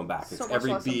I'm going back. So it's much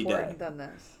every less B important day. than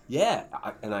this. Yeah,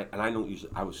 and I don't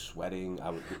usually. I was sweating. I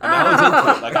was into it.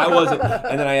 I wasn't.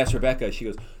 And then I asked Rebecca. She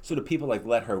goes, "So do people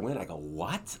let her win?" I go,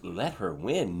 "What? Let her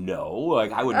win? No.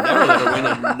 I would never let her win.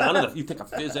 And none of the. You think a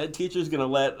phys ed teacher's gonna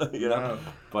let No.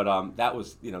 But that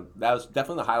was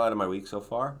definitely the highlight of my week so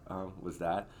far. Was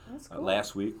that. That's cool.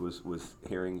 Last week was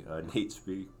hearing Nate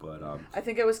speak, but I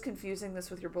think I was confusing this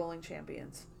with your bowling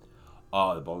champions.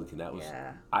 Oh, the bowling team. That was.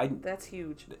 Yeah. That's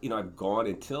huge. I've gone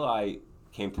until I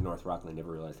came to North Rockland. I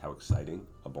never realized how exciting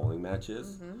a bowling match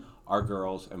is. Mm-hmm. Our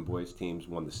girls and boys teams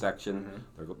won the section. Mm-hmm.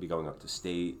 They're going to be going up to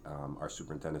state. Our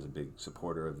superintendent is a big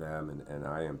supporter of them, and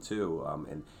I am too.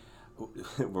 And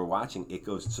we're watching. It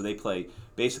goes. So they play.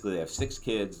 Basically, they have 6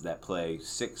 kids that play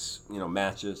 6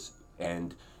 matches,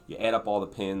 and you add up all the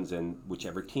pins, and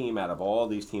whichever team out of all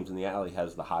these teams in the alley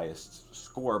has the highest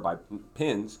score by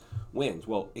pins wins.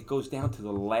 Well, it goes down to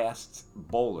the last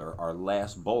bowler. Our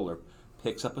last bowler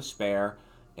picks up a spare,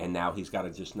 and now he's got to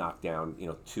just knock down,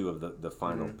 2 of the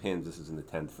final pins. This is in the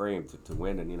 10th frame to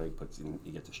win, and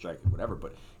he gets a strike or whatever.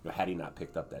 But had he not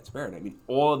picked up that spare, and I mean,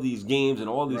 all of these games and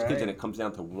all these kids, and it comes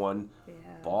down to one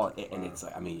ball, and it's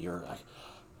like, I mean, you're like.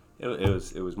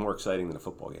 It was more exciting than a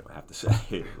football game, I have to say.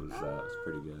 It was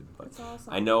pretty good. But That's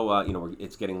awesome. I know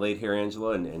it's getting late here,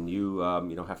 Angela, and you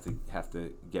have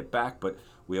to get back. But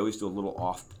we always do a little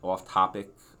off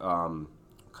topic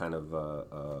kind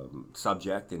of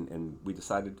subject, and we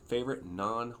decided favorite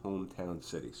non-hometown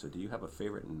city. So do you have a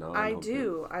favorite non-hometown? I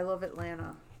do. I love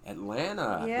Atlanta.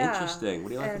 Atlanta. Yeah. Interesting. What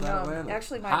do you like about Atlanta?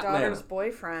 Actually, my Hot daughter's Atlanta.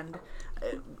 boyfriend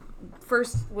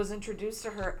first was introduced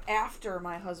to her after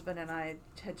my husband and I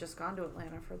had just gone to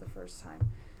Atlanta for the first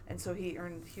time. And so he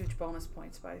earned huge bonus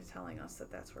points by telling us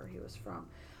that that's where he was from.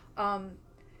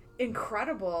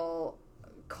 Incredible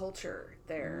culture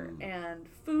there, and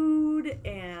food,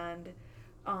 and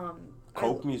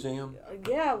Coke Museum?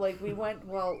 yeah, like we went,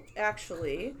 well,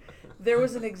 actually, there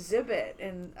was an exhibit,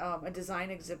 a design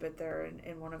exhibit there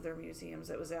in one of their museums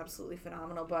that was absolutely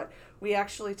phenomenal, but we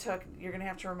actually took, you're going to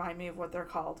have to remind me of what they're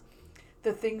called,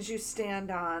 the things you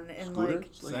stand on and Scooters?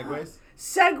 Segways?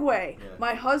 Segway. Yeah.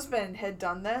 My husband had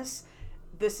done this.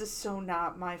 This is so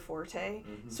not my forte.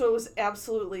 So it was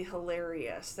absolutely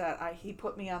hilarious that he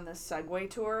put me on this Segway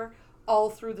tour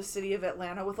all through the city of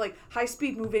Atlanta with like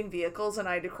high-speed moving vehicles, and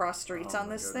I had to cross streets on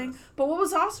this thing. But what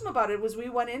was awesome about it was we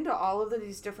went into all of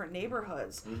these different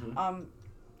neighborhoods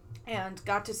and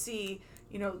got to see,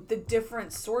 the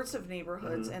different sorts of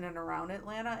neighborhoods in and around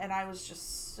Atlanta, and I was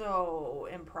just so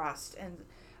impressed, and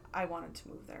I wanted to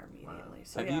move there immediately.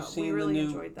 So Have yeah, you seen we really the new?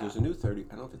 enjoyed that. There's a new 30. I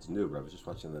don't know if it's new, but I was just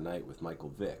watching the night with Michael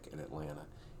Vick in Atlanta,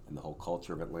 and the whole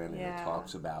culture of Atlanta. And Yeah. it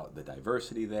talks about the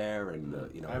diversity there, and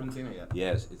I haven't seen it yet.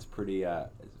 Yes, it's pretty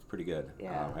good.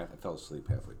 Yeah. I fell asleep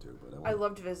halfway through, but I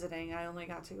loved visiting. I only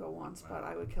got to go once, but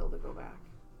I would kill to go back.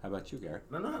 How about you, Gary?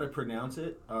 I don't know how to pronounce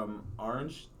it.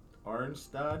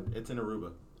 Oranjestad. It's in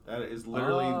Aruba. That is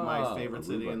literally my favorite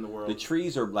city Aruba. in the world. The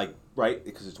trees are like right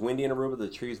because it's windy in Aruba. The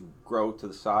trees grow to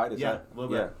the side. Is that? A little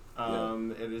bit. Yeah.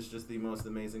 It is just the most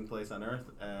amazing place on earth,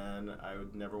 and I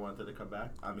would never wanted to come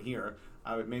back. I'm here.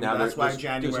 I would maybe Now that's why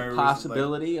January. There's a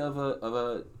possibility of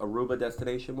a Aruba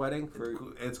destination wedding for.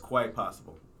 It's quite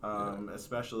possible,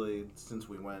 especially since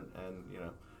we went, and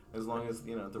as long as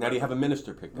the. Now, do you have a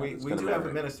minister picked up? We do have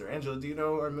a minister. Angela, do you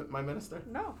know my minister?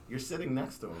 No. You're sitting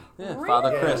next to him. Yeah,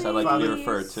 Father Chris. I like to be Father-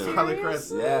 referred to. Father Chris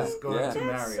Seriously? is going Yeah. to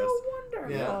marry That's so us.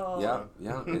 wonderful.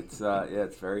 Yeah.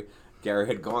 It's very. Gary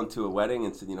had gone to a wedding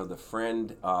and said, the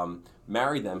friend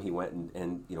married them. He went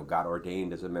and got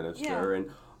ordained as a minister, and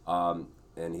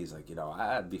he's like,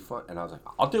 I'd be fun, and I was like,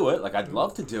 I'll do it. Like, I'd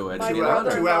love to do it. My It's an brother-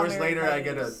 honor. 2 hours married later, my I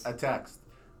get niece. a text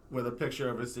with a picture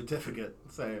of his certificate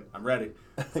saying, "I'm ready."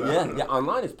 So, yeah.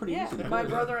 Online it's pretty Yeah, easy to my do.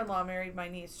 brother-in-law married my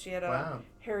niece. She had a Wow.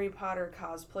 Harry Potter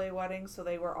cosplay wedding, so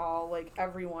they were all like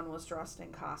everyone was dressed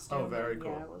in costume. Oh, very and,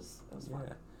 cool. Yeah, it was fun.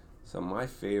 Yeah. So my Yeah,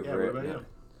 favorite, what about you?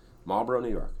 Marlboro, New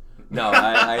York. No,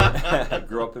 I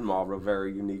grew up in Marlboro,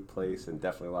 very unique place, and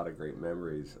definitely a lot of great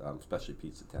memories, especially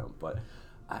Pizza Town. But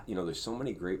there's so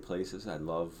many great places. I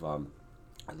love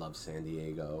San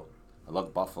Diego. I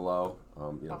love Buffalo.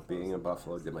 Being in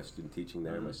Buffalo, did my student teaching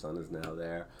there. My son is now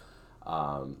there.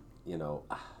 I'll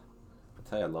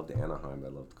tell you, I loved Anaheim. I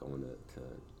loved going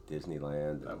to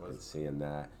Disneyland and seeing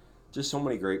that. Just so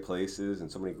many great places,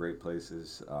 and so many great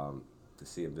places to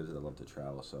see and visit. I love to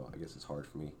travel, so I guess it's hard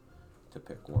for me to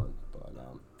pick one. But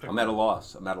I'm at a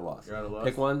loss. You're at a loss?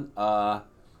 Pick one.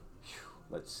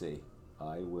 Let's see.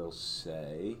 I will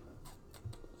say.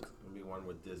 Maybe one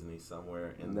with Disney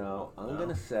somewhere. I'm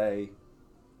gonna say.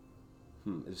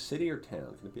 Is it city or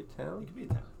town? Can it be a town? It could be a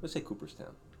town. Let's say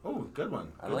Cooperstown. Oh, good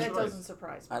one. I Good like That choice. doesn't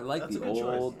surprise me. I like That's the a good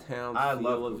choice. old town I feel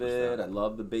love of it. Cooperstown. I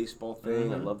love the baseball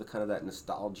thing. I Mhm. love the kind of that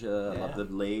nostalgia. I love Yeah.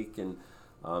 the lake and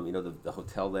the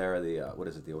hotel there. The what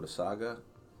is it? The Otasaga.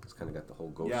 It's kind of got the whole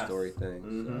ghost Yes. story thing.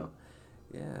 Mhm. So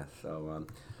yeah.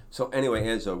 So anyway,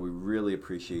 Enzo, we really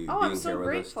appreciate you Oh, being I'm so here with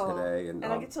grateful. us today. And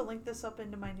I get to link this up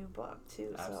into my new book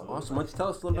too. Absolutely. So. awesome. Why don't you tell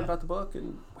us a little bit about the book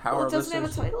and how Well, our it doesn't have a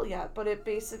listeners- title yet, but it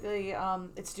basically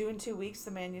it's due in 2 weeks.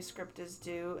 The manuscript is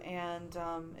due, and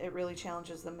it really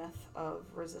challenges the myth of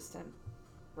resistant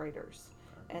writers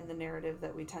and the narrative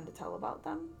that we tend to tell about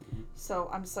them. So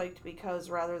I'm psyched because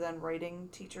rather than writing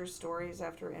teachers' stories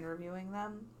after interviewing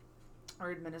them,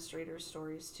 or administrators'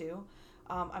 stories too,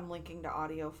 I'm linking to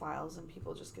audio files, and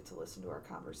people just get to listen to our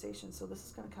conversation. So this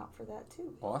is going to count for that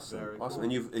too. Awesome, Very awesome.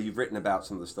 cool. And you've written about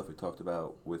some of the stuff we talked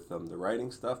about with the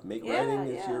writing stuff. Make Yeah, Writing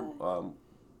is yeah. your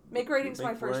Make Writing's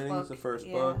my first Writing book. is the first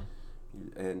Yeah. book,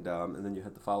 and then you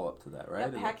had the follow up to that, right?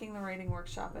 Yep, And Hacking the Writing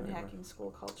Workshop and Right, right. Hacking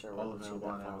School Culture. All were the two available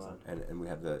on that followed. Amazon. and we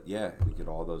have you get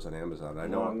all those on Amazon. I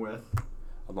know. Along with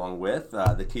Along with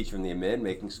the Teacher and the Admin,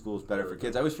 Making Schools Better for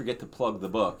Kids. I always forget to plug the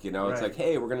book. It's Right. like,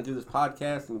 hey, we're going to do this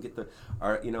podcast and get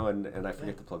and I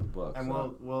forget to plug the book. and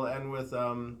so. we'll end with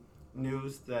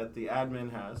news that the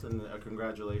admin has, and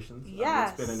congratulations.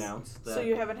 Yes. It's been announced. That, So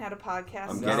you haven't had a podcast? I'm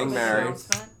since getting this married.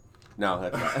 announcement? No,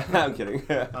 that's not. I'm kidding.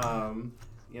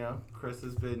 Chris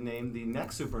has been named the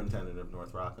next superintendent of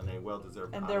North Rockland, a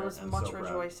well-deserved And honor, there was and much so proud.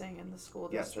 rejoicing in the school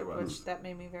Yes, there district, was. which that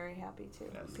made me very happy too.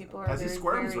 Yes. People are As he very,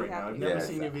 squirms very right now. happy. I've never Yeah.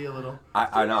 seen you be a little.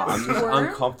 I know. I'm just Squirm?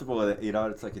 uncomfortable with it.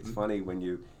 It's like it's funny when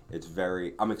you. It's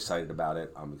very. I'm excited about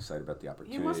it. I'm excited about the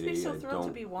opportunity. You must be so I thrilled to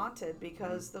don't- be wanted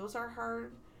because those are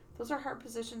hard. Those are hard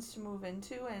positions to move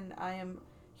into, and I am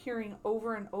hearing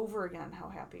over and over again how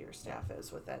happy your staff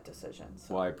is with that decision.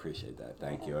 So. Well, I appreciate that.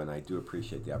 Thank you. And I do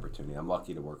appreciate the opportunity. I'm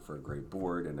lucky to work for a great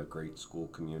board and a great school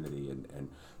community, and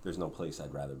there's no place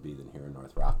I'd rather be than here in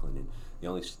North Rockland. And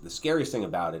the scariest thing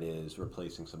about it is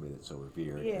replacing somebody that's so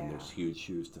revered, Yeah. and there's huge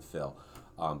shoes to fill.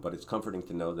 But it's comforting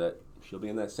to know that she'll be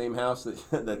in that same house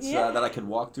that I could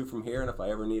walk to from here, and if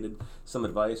I ever needed some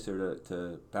advice or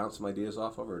to bounce some ideas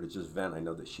off of, or to just vent, I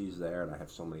know that she's there, and I have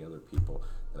so many other people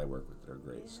that I work with that are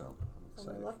great. Yeah. So I'm So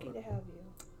excited. we're lucky for to it. have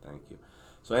you. Thank you.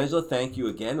 So Angela, thank you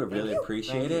again. We really you.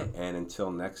 appreciate Thank it. And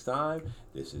until next time,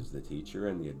 this is the teacher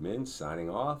and the admin signing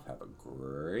off. Have a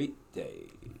great day.